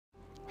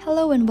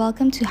Hello and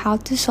welcome to How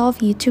to Solve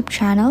YouTube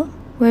channel,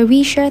 where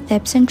we share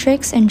tips and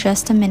tricks in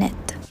just a minute.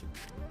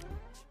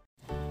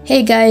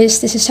 Hey guys,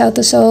 this is How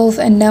to Solve,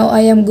 and now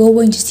I am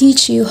going to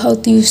teach you how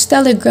to use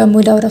Telegram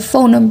without a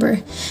phone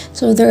number.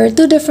 So there are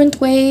two different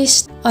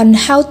ways on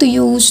how to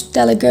use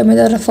Telegram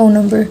without a phone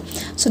number.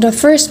 So the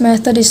first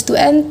method is to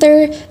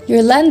enter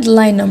your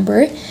landline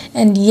number,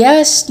 and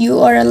yes, you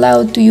are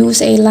allowed to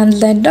use a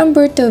landline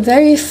number to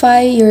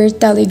verify your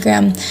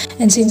Telegram.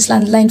 And since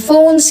landline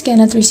phones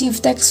cannot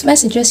receive text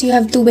messages, you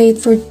have to wait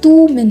for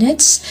 2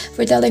 minutes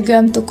for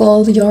Telegram to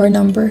call your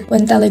number.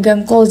 When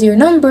Telegram calls your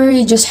number,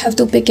 you just have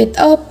to pick it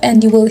up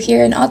and you will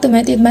hear an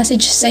automated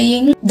message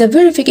saying the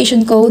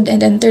verification code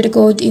and enter the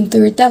code into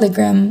your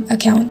Telegram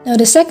account. Now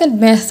the second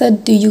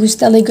method to use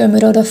Telegram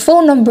without a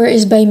phone number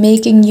is by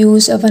making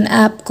use of an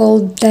app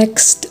called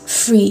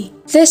TextFree.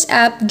 This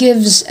app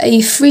gives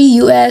a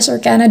free US or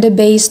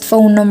Canada-based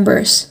phone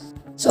numbers.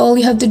 So all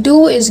you have to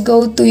do is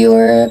go to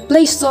your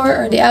Play Store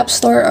or the App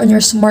Store on your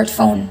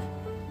smartphone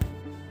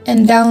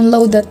and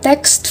download the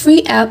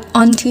TextFree app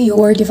onto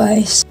your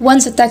device.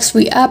 Once the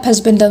TextFree app has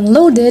been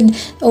downloaded,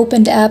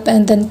 open the app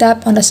and then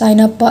tap on the sign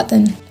up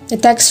button. The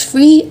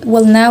TextFree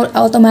will now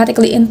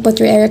automatically input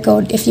your area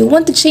code. If you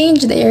want to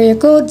change the area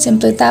code,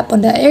 simply tap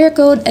on the area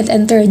code and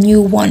enter a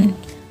new one.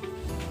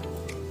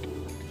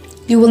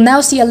 You will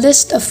now see a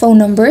list of phone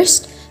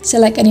numbers.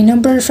 Select any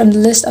number from the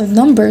list of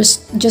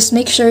numbers. Just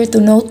make sure to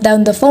note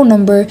down the phone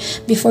number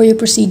before you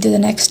proceed to the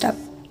next step.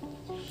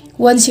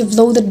 Once you've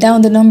loaded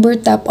down the number,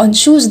 tap on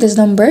choose this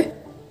number.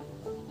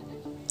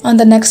 On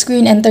the next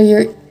screen, enter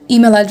your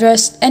email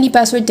address, any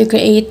password to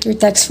create your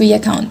TextFree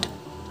account.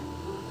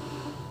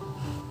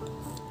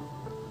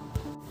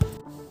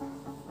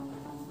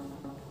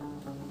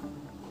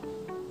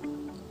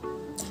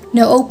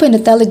 Now open the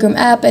Telegram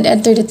app and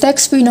enter the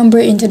TextFree number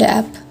into the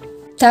app.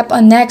 Tap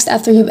on next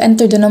after you've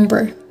entered the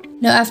number.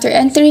 Now after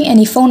entering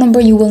any phone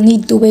number, you will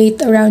need to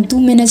wait around 2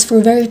 minutes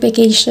for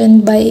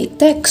verification by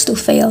text to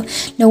fail.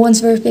 Now once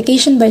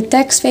verification by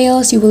text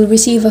fails, you will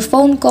receive a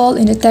phone call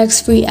in the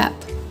TextFree app.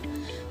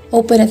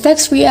 Open the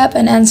TextFree app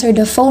and answer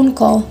the phone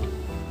call.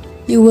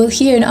 You will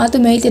hear an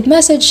automated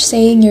message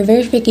saying your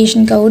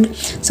verification code.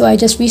 So I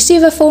just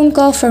received a phone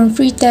call from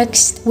Free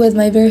Text with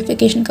my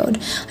verification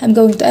code. I'm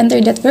going to enter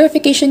that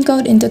verification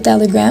code into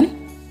Telegram.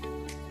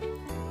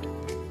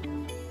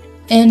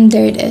 And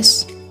there it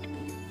is.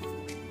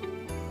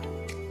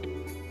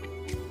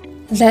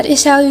 That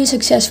is how you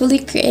successfully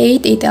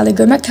create a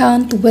Telegram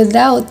account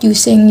without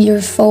using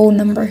your phone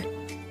number.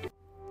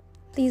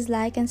 Please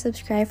like and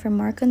subscribe for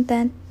more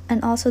content,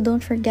 and also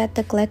don't forget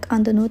to click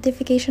on the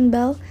notification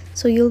bell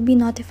so you'll be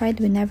notified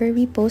whenever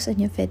we post a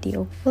new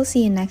video. We'll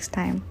see you next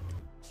time.